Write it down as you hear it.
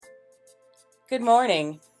Good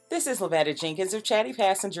morning. This is Lavetta Jenkins of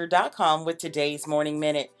ChattyPassenger.com with today's Morning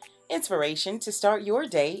Minute. Inspiration to start your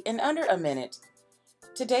day in under a minute.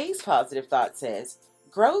 Today's positive thought says,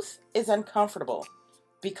 growth is uncomfortable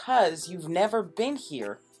because you've never been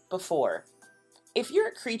here before. If you're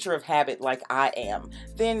a creature of habit like I am,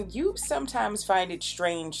 then you sometimes find it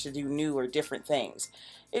strange to do new or different things.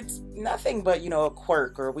 It's nothing but, a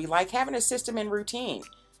quirk, or we like having a system and routine.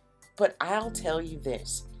 But I'll tell you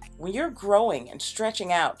this. When you're growing and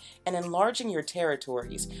stretching out and enlarging your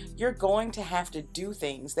territories, you're going to have to do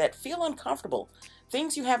things that feel uncomfortable,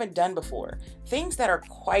 things you haven't done before, things that are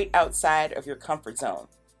quite outside of your comfort zone.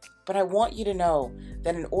 But I want you to know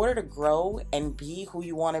that in order to grow and be who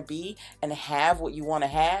you want to be and have what you want to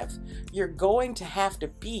have, you're going to have to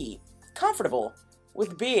be comfortable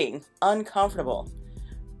with being uncomfortable.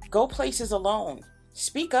 Go places alone.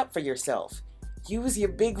 Speak up for yourself. Use your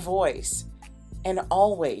big voice. And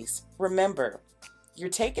always remember, you're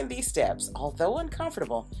taking these steps, although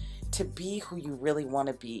uncomfortable, to be who you really want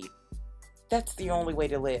to be. That's the only way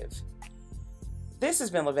to live. This has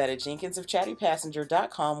been Lavetta Jenkins of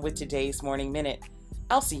ChattyPassenger.com with today's Morning Minute.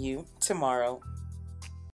 I'll see you tomorrow.